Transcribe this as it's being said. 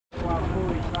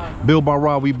Build by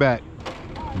Rob, we back.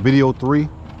 Video 3.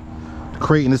 The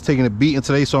Creighton is taking a beating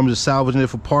today, so I'm just salvaging it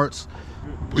for parts.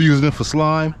 We're using it for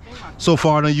slime. So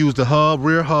far, I done used the hub,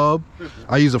 rear hub.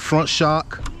 I used a front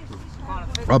shock.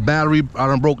 A battery, I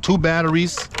done broke 2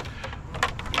 batteries.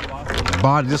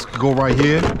 Body, this could go right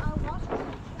here.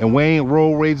 And Wayne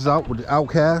roll rages out with the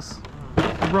Outcast.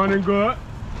 Running good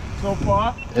so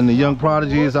far. And the Young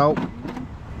Prodigy is out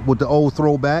with the old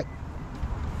throwback.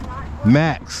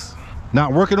 Max,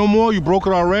 not working no more? You broke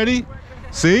it already?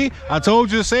 See, I told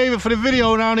you to save it for the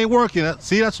video. Now it ain't working.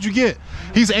 See, that's what you get.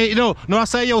 He said, no, I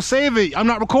said, yo, save it. I'm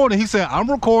not recording. He said, I'm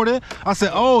recording. I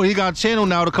said, oh, he got a channel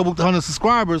now with a couple hundred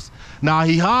subscribers. Now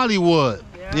he Hollywood.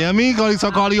 Yeah. You know what I mean? Cause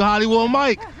he's calling you Hollywood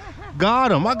Mike.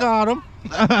 Got him. I got him.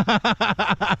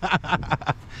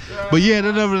 But yeah,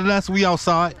 nevertheless, we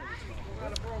outside.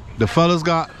 The fellas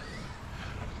got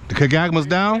the Kagagma's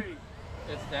down.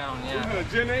 It's down,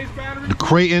 yeah. The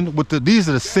Creighton with these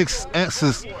are the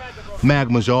 6S's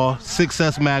Magmas, y'all.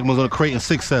 6S Magmas on the Creighton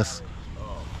 6S.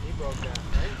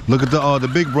 Look at the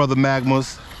big brother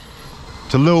Magmas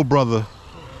to little brother.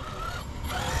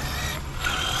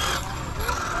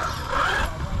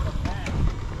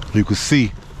 You can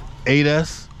see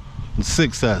 8S and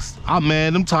 6S. Ah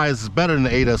man, them tires is better than the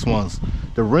 8S ones.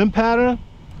 The rim pattern,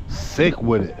 sick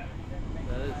with it.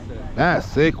 That's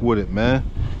sick with it, man.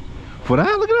 For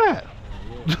that, look at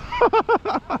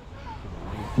that.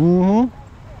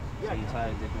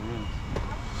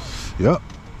 Yep.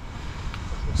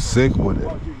 Sick with it.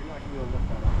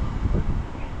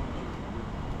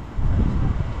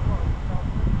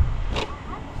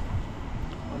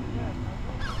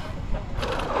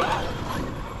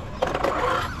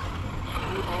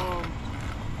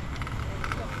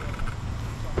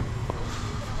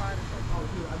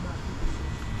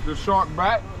 The shark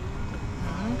back.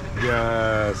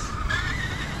 Yes.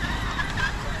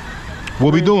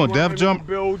 What we doing? Def jump?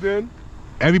 Building.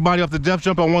 Everybody off the def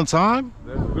jump at one time?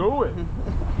 Let's do it.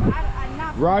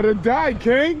 Ride or die,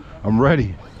 King. I'm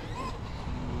ready.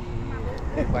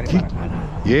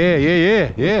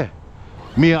 Yeah.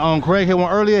 Me and Craig hit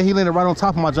one earlier. He landed right on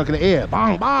top of my junk in the air.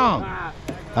 Bang, bang.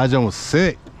 That junk was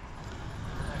sick.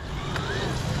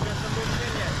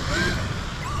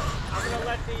 I'm gonna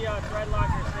let the thread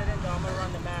locker sit in, though. I'm gonna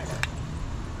run the Max.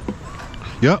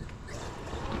 Yep.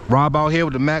 Rob out here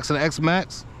with the Max and the X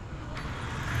Max.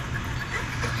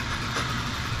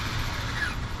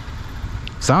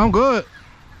 Sound good.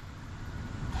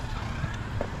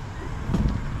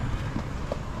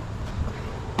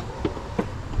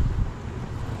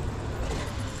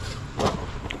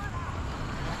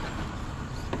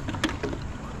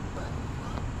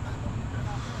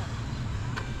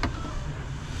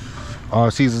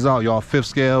 RC's is out, y'all. 5th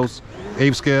scales,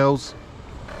 8th scales.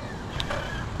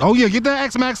 Oh yeah, get that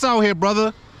X Max out here,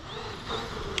 brother.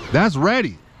 That's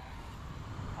ready.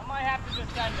 I might have to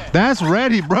just send it. That's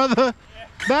ready, brother.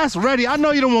 That's ready. I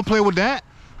know you don't want to play with that.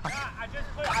 I just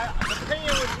put, the pinion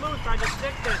was loose, I just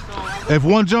sticked it, so If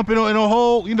one jump it'll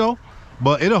hold, you know,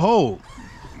 but it'll hold.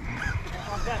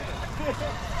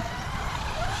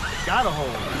 Gotta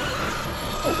hold.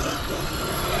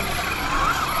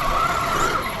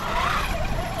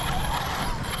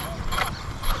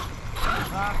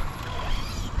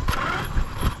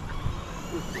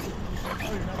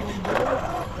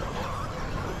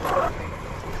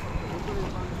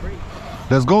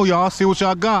 Let's go, y'all. See what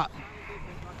y'all got.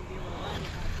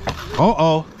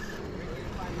 Uh-oh.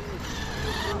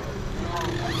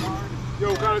 Yo,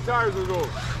 what kind of tires are those?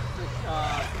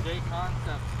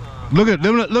 Look at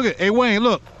them. Look at. Hey, Wayne,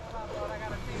 look.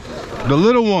 The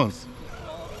little ones.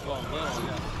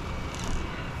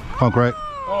 Huh, Craig?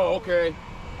 Oh, okay.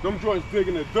 Them joints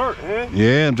digging the dirt, huh?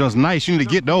 Yeah, them just nice. You need to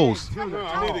get those. I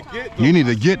need to get those. You need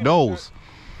to get those.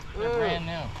 They're brand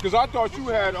new. Because I thought you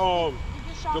had the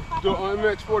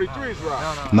MX-43s,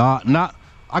 right? Nah.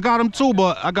 I got them too,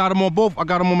 but I got them on both. I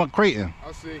got them on my Creighton.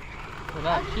 I see. They're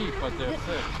not cheap, but they're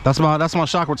sick. That's my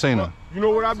shock retainer. You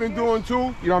know what I've been doing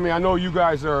too? You know what I mean? I know you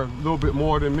guys are a little bit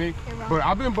more than me, but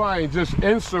I've been buying just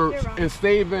inserts and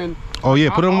saving. Oh yeah,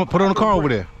 put it on the car over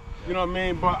there. You know what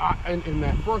I mean? But in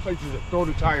that first, I used to throw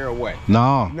the tire away.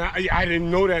 No. Now I didn't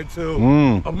know that till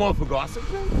a month ago. I said,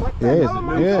 man, what the hell am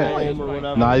I doing?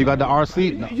 Nah, you got the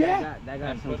RC. Yeah. That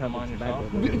got some type of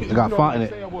back. It got font in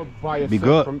it. Be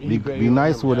good. Be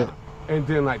nice with it. And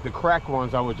then like the crack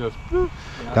ones, I would just.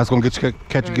 That's gonna get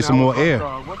some more air.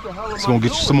 It's gonna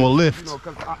get you some more lift. You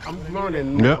know, I'm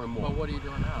learning more and more. But what are you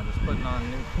doing now? Just putting on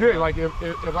new. Yeah, like if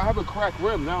I have a cracked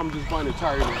rim, now I'm just buying a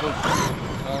tire. Okay,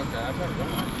 I better go.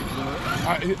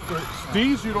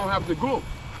 These you don't have to glue.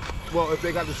 Well, if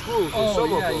they got the screws, Oh, some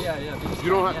yeah, of them. yeah. You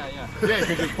don't have. Yeah. You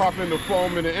can just pop in the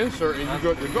foam in the insert and you're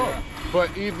good to go.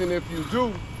 But even if you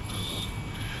do,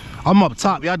 I'm up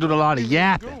top. Y'all doing a lot of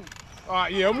yapping.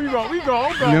 yeah, we go. You know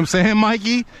what I'm saying,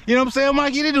 Mikey? You know what I'm saying,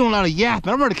 Mikey? They doing a lot of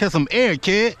yapping. I'm ready to catch some air,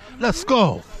 kid. Let's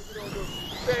go.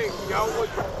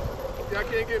 Y'all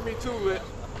can't get me too lit.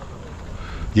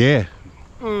 Yeah.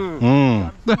 Roll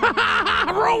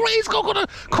rage, go to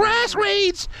crash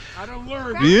rage. I done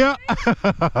learned. Yeah.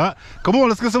 Come on,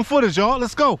 let's get some footage, y'all.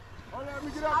 Let's go. Let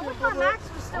me get out I wish my max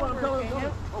was still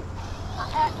working.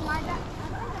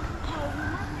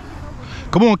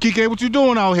 Come on, Kike, what you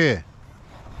doing out here?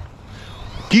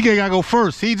 Kike gotta go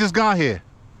first. He just got here.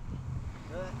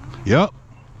 Yep.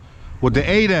 With the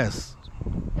 8S.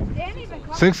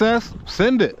 6S,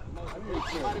 send it.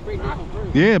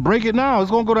 Yeah, break it now.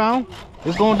 It's gonna go down.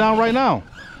 It's going down right now.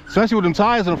 Especially with them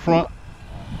tires in the front.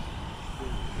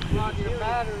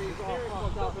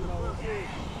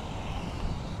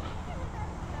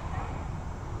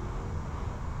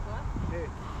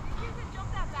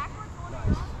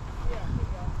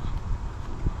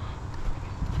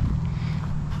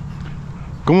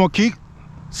 Come on, Keek.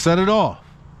 Set it off.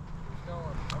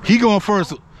 He going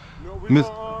first.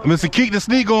 Mr. Keek the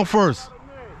Sneak going first.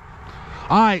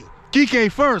 All right,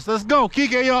 Kike first. Let's go.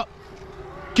 Kike up.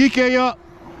 Kike up.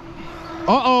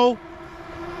 Uh-oh.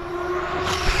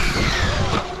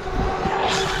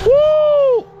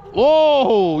 Woo!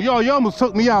 Whoa! Yo, you almost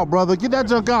took me out, brother. Get that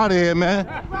junk out of here, man.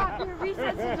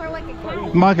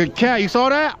 Like a cat. You saw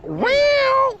that?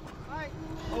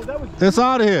 It's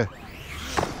out of here.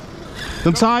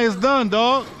 Them tires done,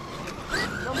 dog.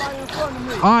 Somebody in front of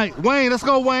me. All right, Wayne, let's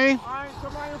go, Wayne.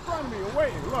 Somebody in front of me. I'm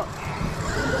waiting. Look.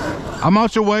 I'm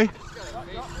out your way.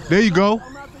 There you go.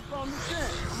 I'm out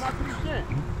the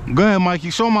tent. Go ahead,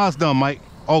 Mikey. Show me how it's done, Mike.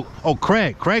 Oh,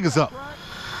 Craig. Craig is up.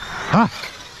 Huh?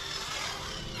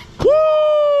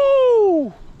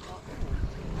 Woo!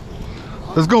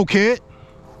 Let's go, kid.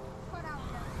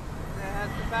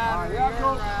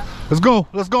 Let's go.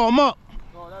 Let's go. I'm up.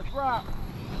 Oh, that's right.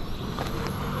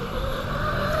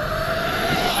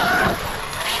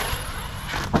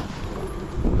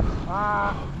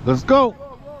 Let's go.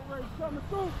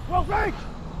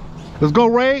 Let's go,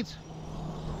 Rage.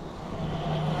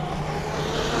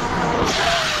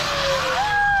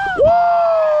 Woo!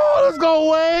 Let's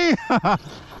go, Wayne.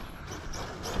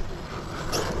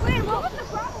 Wait, what was the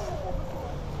problem?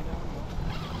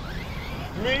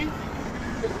 Me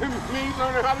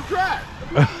learning how to drive.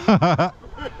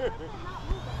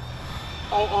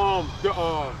 The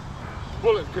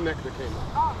bullet connector came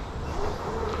out.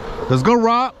 Let's go,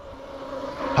 Rob.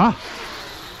 Huh?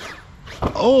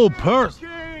 Oh, plush.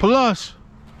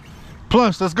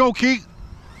 Let's go, Keek.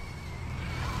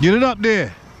 Get it up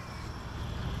there.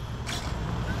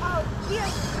 Oh,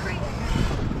 yes, straight.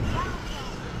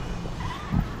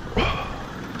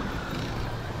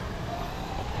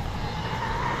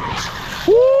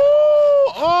 Woo!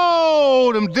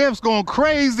 Oh, them diffs going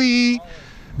crazy.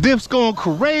 Diffs going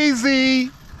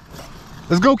crazy.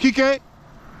 Let's go, Kike.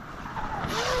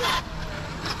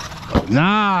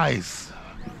 Nice.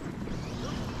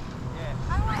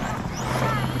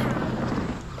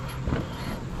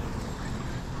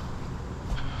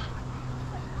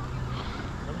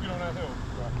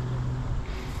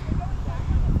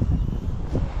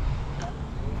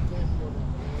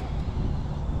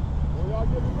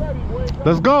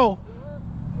 Let's go.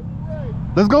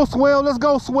 Let's go, Swell. Let's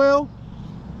go, Swell.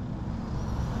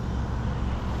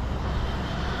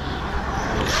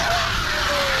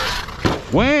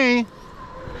 Wayne.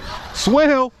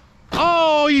 Swell.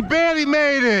 Oh, he barely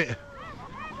made it.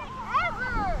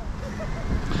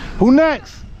 Who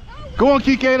next? Go on,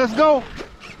 Kike. Let's go.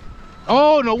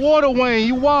 Oh, in the water, Wayne.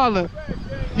 You wildin'.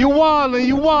 You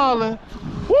wildin'.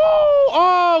 Woo!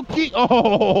 Oh, Kike.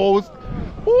 Oh,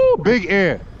 woo, big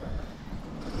air.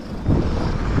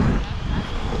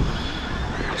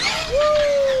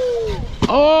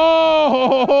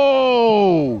 Oh!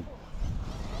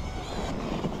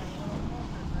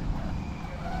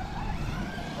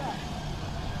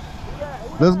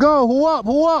 Let's go. Who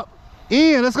up?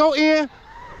 Ian, let's go, Ian.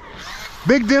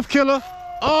 Big diff killer.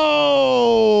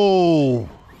 Oh!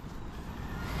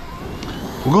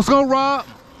 Let's go, Rob.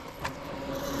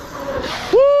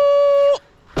 Woo!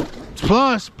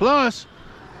 Plush.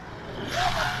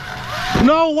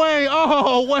 No way.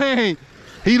 Oh, Wayne.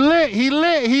 He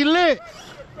lit.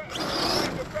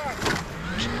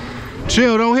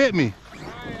 Chill, don't hit me.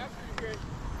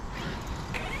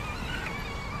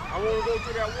 I want to go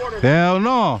to that water. Hell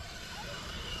no.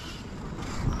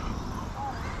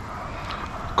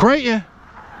 Creighton.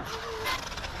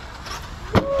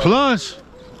 Plush.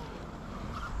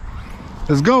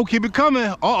 Let's go. Keep it coming.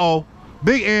 Uh-oh.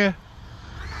 Big air.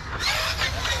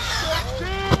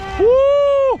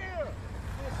 Woo!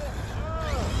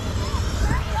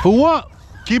 Who up?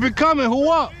 Keep it coming. Who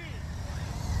up?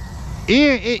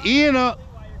 Ian up.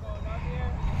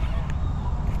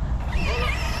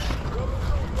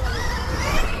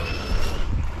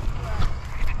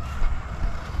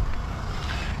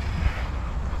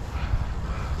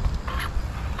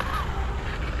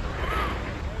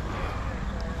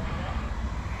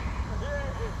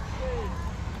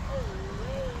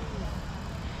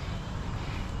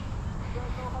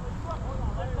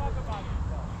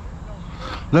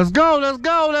 Let's go, let's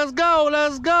go, let's go,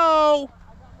 let's go.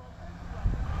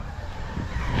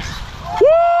 Woo!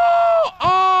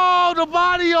 Oh, the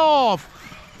body off.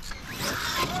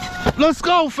 Let's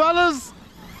go, fellas.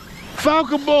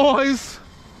 Falcon boys.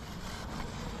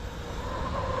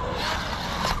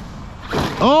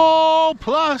 Oh,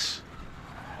 plush.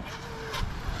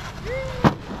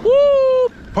 Woo!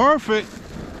 Perfect.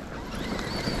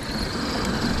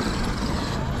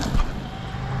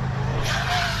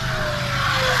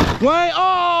 Wait,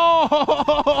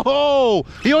 oh!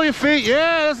 He on your feet,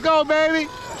 yeah, let's go, baby.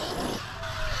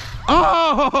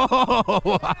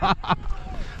 Oh!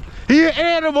 He an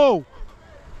animal.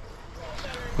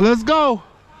 Let's go.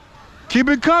 Keep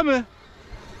it coming.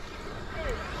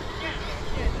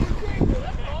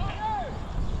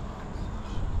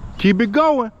 Keep it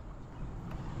going.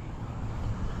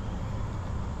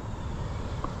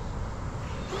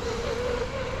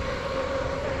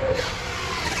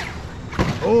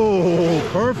 Oh,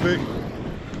 perfect.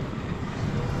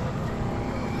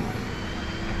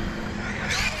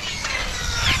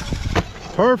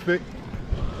 Perfect.